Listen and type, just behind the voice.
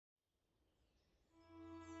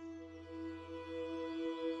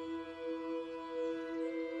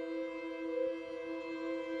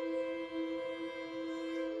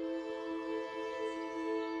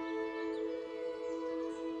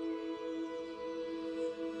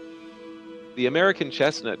The American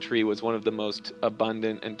chestnut tree was one of the most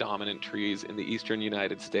abundant and dominant trees in the eastern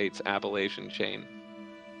United States Appalachian chain.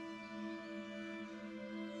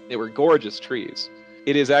 They were gorgeous trees.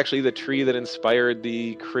 It is actually the tree that inspired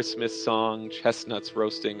the Christmas song, Chestnuts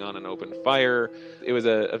Roasting on an Open Fire. It was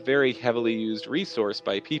a very heavily used resource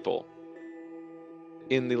by people.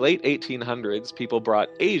 In the late 1800s, people brought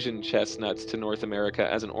Asian chestnuts to North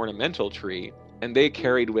America as an ornamental tree, and they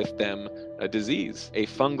carried with them a disease, a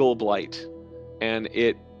fungal blight. And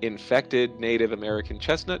it infected Native American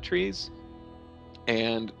chestnut trees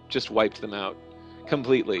and just wiped them out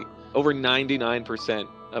completely. Over 99%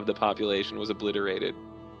 of the population was obliterated.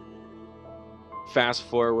 Fast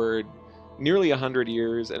forward nearly 100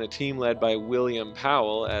 years, and a team led by William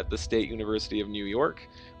Powell at the State University of New York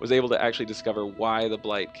was able to actually discover why the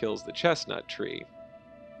blight kills the chestnut tree.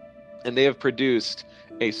 And they have produced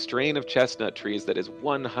a strain of chestnut trees that is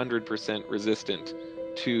 100% resistant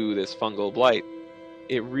to this fungal blight.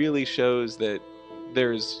 It really shows that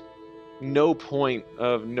there's no point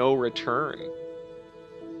of no return.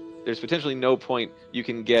 There's potentially no point you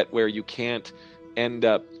can get where you can't end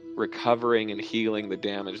up recovering and healing the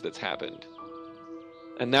damage that's happened.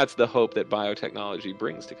 And that's the hope that biotechnology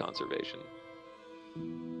brings to conservation.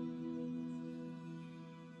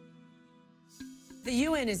 The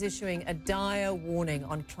UN is issuing a dire warning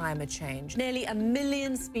on climate change. Nearly 1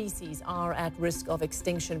 million species are at risk of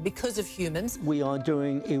extinction because of humans. We are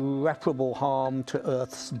doing irreparable harm to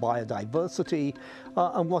Earth's biodiversity,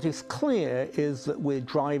 and what is clear is that we're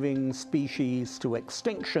driving species to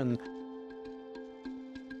extinction.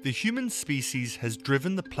 The human species has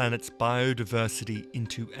driven the planet's biodiversity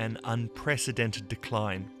into an unprecedented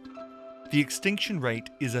decline. The extinction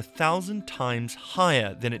rate is 1,000 times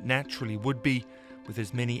higher than it naturally would be, with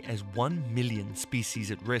as many as 1 million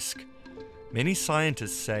species at risk. Many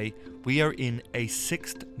scientists say we are in a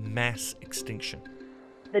sixth mass extinction.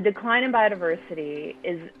 The decline in biodiversity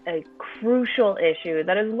is a crucial issue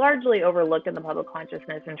that is largely overlooked in the public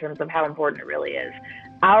consciousness in terms of how important it really is.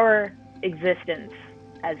 Our existence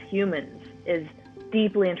as humans is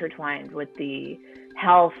deeply intertwined with the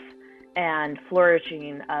health and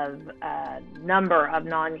flourishing of a number of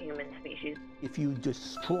non-human species. If you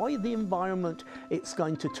destroy the environment, it's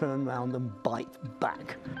going to turn around and bite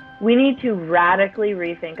back. We need to radically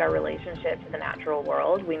rethink our relationship to the natural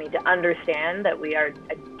world. We need to understand that we are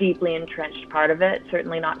a deeply entrenched part of it,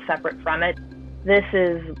 certainly not separate from it. This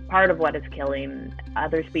is part of what is killing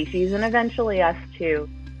other species and eventually us too.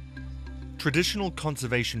 Traditional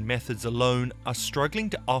conservation methods alone are struggling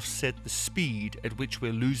to offset the speed at which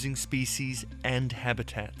we're losing species and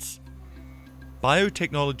habitats.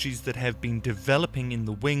 Biotechnologies that have been developing in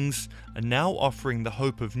the wings are now offering the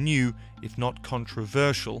hope of new, if not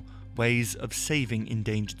controversial, ways of saving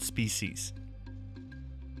endangered species.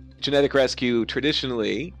 Genetic rescue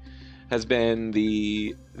traditionally has been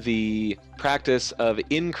the practice of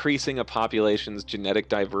increasing a population's genetic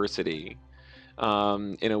diversity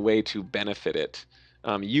in a way to benefit it.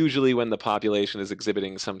 Usually when the population is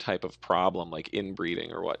exhibiting some type of problem like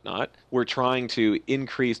inbreeding or whatnot, we're trying to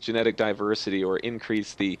increase genetic diversity or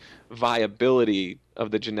increase the viability of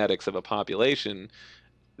the genetics of a population.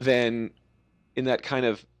 Then in that kind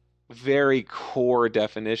of very core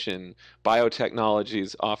definition,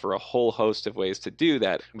 biotechnologies offer a whole host of ways to do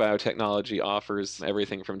that. Biotechnology offers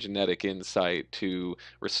everything from genetic insight to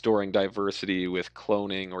restoring diversity with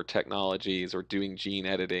cloning or technologies or doing gene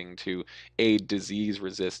editing to aid disease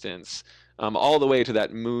resistance, all the way to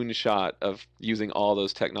that moonshot of using all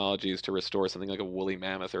those technologies to restore something like a woolly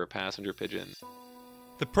mammoth or a passenger pigeon.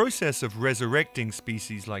 The process of resurrecting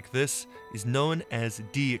species like this is known as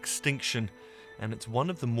de-extinction, and it's one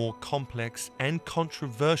of the more complex and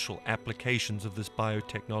controversial applications of this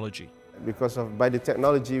biotechnology. Because of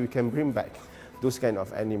biotechnology, we can bring back those kind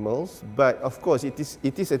of animals, but of course it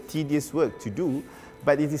is a tedious work to do,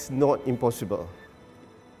 but it is not impossible.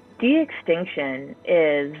 De-extinction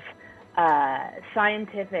is a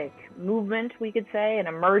scientific movement, we could say, an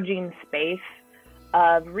emerging space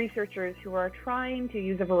of researchers who are trying to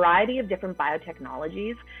use a variety of different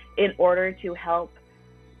biotechnologies in order to help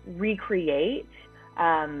recreate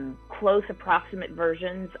close approximate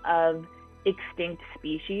versions of extinct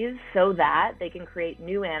species so that they can create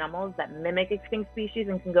new animals that mimic extinct species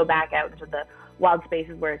and can go back out into the wild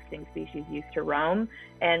spaces where extinct species used to roam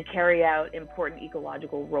and carry out important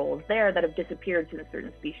ecological roles there that have disappeared since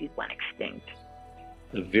certain species went extinct.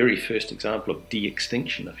 The very first example of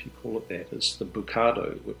de-extinction, if you call it that, is the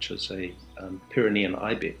bucado, which is a Pyrenean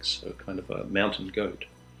ibex, so kind of a mountain goat.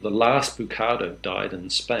 The last bucado died in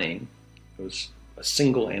Spain. It was a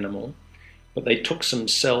single animal, but they took some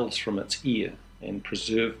cells from its ear and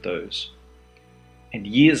preserved those. And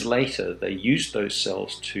years later, they used those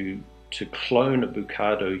cells to clone a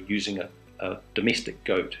bucado using a domestic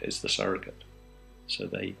goat as the surrogate. So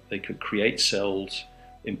they could create cells,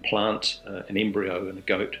 implant an embryo in a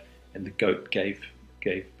goat, and the goat gave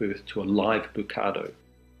birth to a live bucado.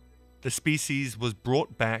 The species was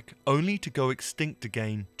brought back only to go extinct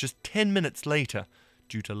again just 10 minutes later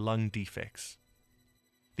due to lung defects.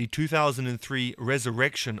 The 2003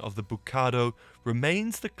 resurrection of the bucado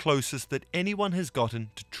remains the closest that anyone has gotten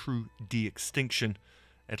to true de-extinction,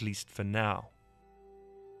 at least for now.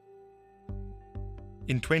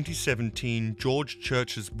 In 2017, George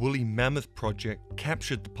Church's Woolly Mammoth project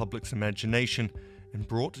captured the public's imagination and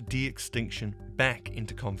brought de-extinction back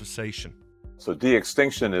into conversation. So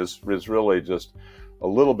de-extinction is really just a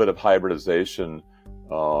little bit of hybridization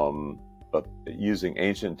but using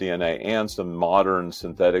ancient DNA and some modern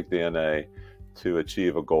synthetic DNA to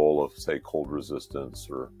achieve a goal of, say, cold resistance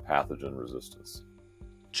or pathogen resistance.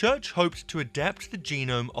 Church hoped to adapt the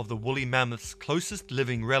genome of the woolly mammoth's closest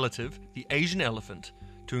living relative, the Asian elephant,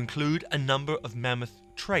 to include a number of mammoth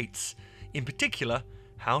traits, in particular,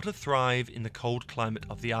 how to thrive in the cold climate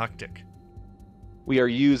of the Arctic. We are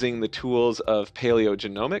using the tools of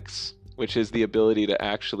paleogenomics, which is the ability to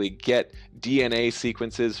actually get DNA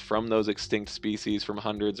sequences from those extinct species from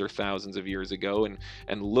hundreds or thousands of years ago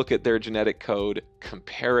and look at their genetic code,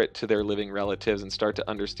 compare it to their living relatives, and start to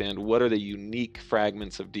understand what are the unique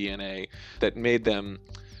fragments of DNA that made them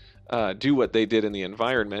do what they did in the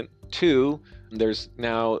environment. Two, there's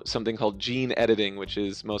now something called gene editing, which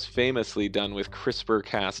is most famously done with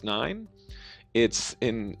CRISPR-Cas9. It's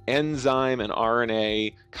an enzyme and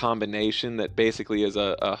RNA combination that basically is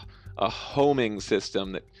a homing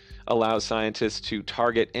system that allows scientists to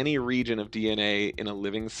target any region of DNA in a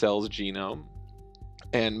living cell's genome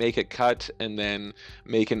and make a cut and then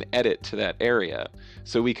make an edit to that area.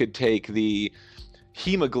 So we could take the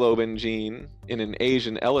hemoglobin gene in an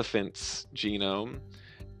Asian elephant's genome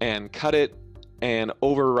and cut it and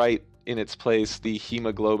overwrite in its place the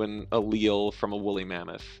hemoglobin allele from a woolly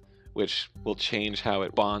mammoth, which will change how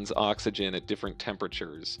it bonds oxygen at different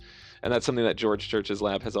temperatures. And that's something that George Church's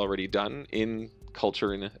lab has already done in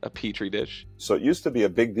culture in a petri dish. So it used to be a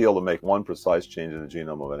big deal to make one precise change in the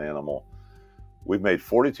genome of an animal. We've made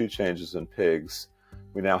 42 changes in pigs.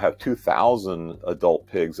 We now have 2,000 adult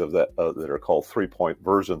pigs of that are called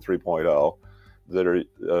version 3.0 that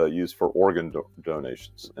are used for organ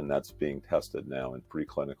donations, and that's being tested now in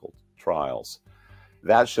preclinical trials.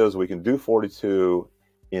 That shows we can do 42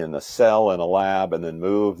 in a cell in a lab and then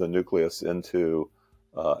move the nucleus into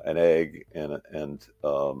an egg and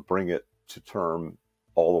bring it to term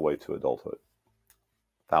all the way to adulthood,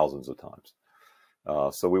 thousands of times.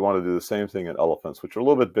 So we want to do the same thing in elephants, which are a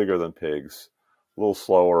little bit bigger than pigs, a little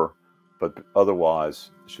slower, but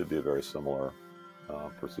otherwise should be a very similar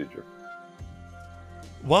procedure.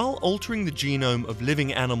 While altering the genome of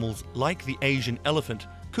living animals like the Asian elephant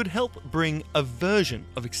could help bring a version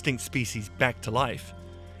of extinct species back to life,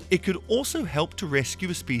 it could also help to rescue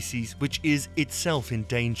a species which is itself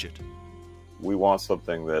endangered. We want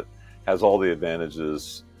something that has all the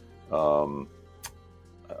advantages of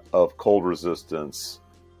cold resistance,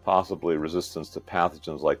 possibly resistance to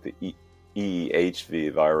pathogens like the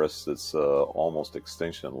EHV virus that's almost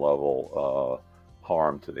extinction level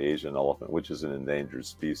harm to the Asian elephant, which is an endangered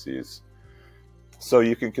species. So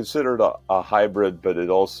you can consider it a hybrid, but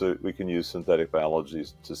we can use synthetic biology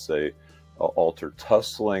to say alter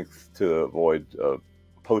tusk length to avoid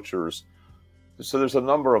poachers. So there's a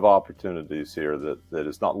number of opportunities here that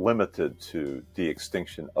is not limited to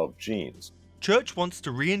de-extinction of genes. Church wants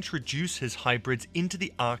to reintroduce his hybrids into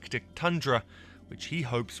the Arctic tundra, which he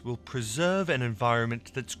hopes will preserve an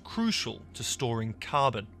environment that's crucial to storing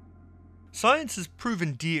carbon. Science has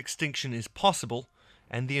proven de-extinction is possible,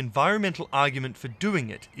 and the environmental argument for doing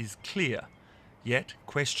it is clear, yet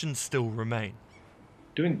questions still remain.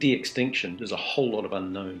 Doing de-extinction, there's a whole lot of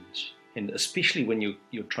unknowns, and especially when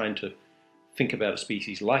you're trying to think about a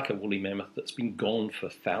species like a woolly mammoth that's been gone for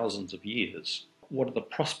thousands of years. What are the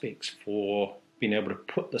prospects for being able to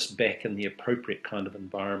put this back in the appropriate kind of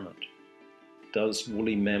environment? Does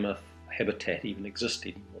woolly mammoth habitat even exist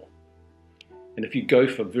anymore? And if you go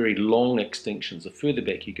for very long extinctions, the further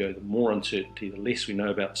back you go, the more uncertainty, the less we know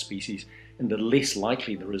about the species, and the less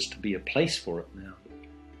likely there is to be a place for it now.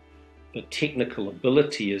 The technical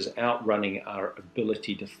ability is outrunning our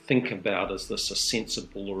ability to think about, is this a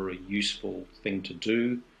sensible or a useful thing to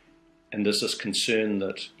do? And there's this concern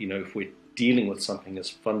that, if we're dealing with something as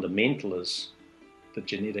fundamental as the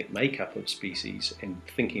genetic makeup of species and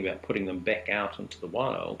thinking about putting them back out into the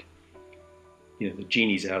wild, the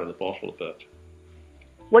genie's out of the bottle a bit.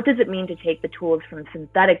 what does it mean to take the tools from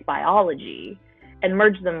synthetic biology and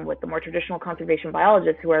merge them with the more traditional conservation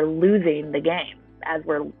biologists who are losing the game as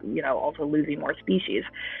we're, also losing more species?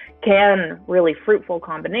 Can really fruitful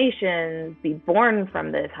combinations be born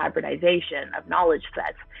from this hybridization of knowledge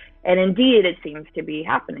sets? And indeed, it seems to be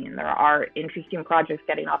happening. There are interesting projects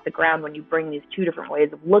getting off the ground when you bring these two different ways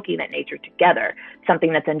of looking at nature together,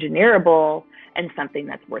 something that's engineerable and something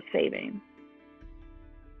that's worth saving.